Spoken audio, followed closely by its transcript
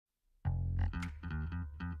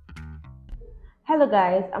Hello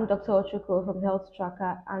guys, I'm Dr. Ochuko from Health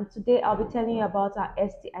Tracker, and today I'll be telling you about our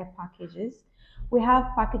STI packages. We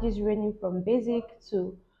have packages ranging from basic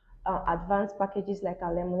to advanced packages like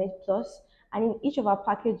our Lemonade Plus, and in each of our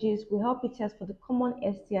packages, we help you test for the common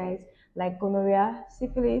STIs like gonorrhea,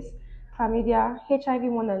 syphilis, chlamydia,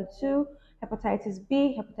 HIV 1 and 2, hepatitis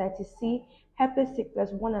B, hepatitis C, herpes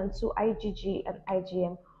simplex 1 and 2, IgG, and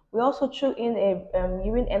IgM. We also threw in a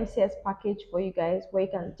urine MCS package for you guys where you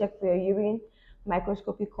can check for your urine,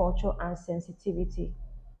 microscopic culture, and sensitivity.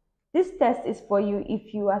 This test is for you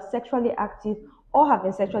if you are sexually active or have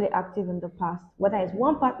been sexually active in the past, whether it's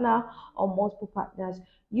one partner or multiple partners.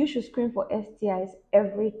 You should screen for STIs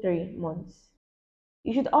every 3 months.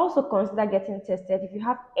 You should also consider getting tested if you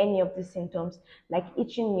have any of these symptoms, like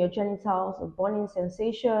itching in your genitals, a burning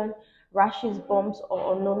sensation, rashes, bumps,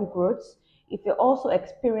 or unknown growths. If you're also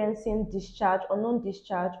experiencing discharge, unknown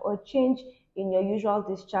discharge, or change in your usual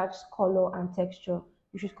discharge color and texture,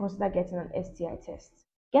 you should consider getting an STI test.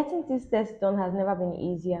 Getting this test done has never been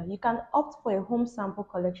easier. You can opt for a home sample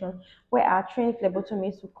collection where our trained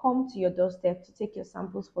phlebotomists will come to your doorstep to take your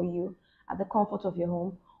samples for you at the comfort of your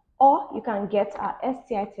home. Or you can get our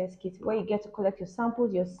STI test kit where you get to collect your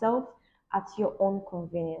samples yourself at your own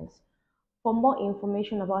convenience. For more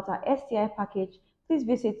information about our STI package, please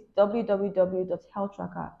visit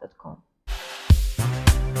www.healthtracker.com.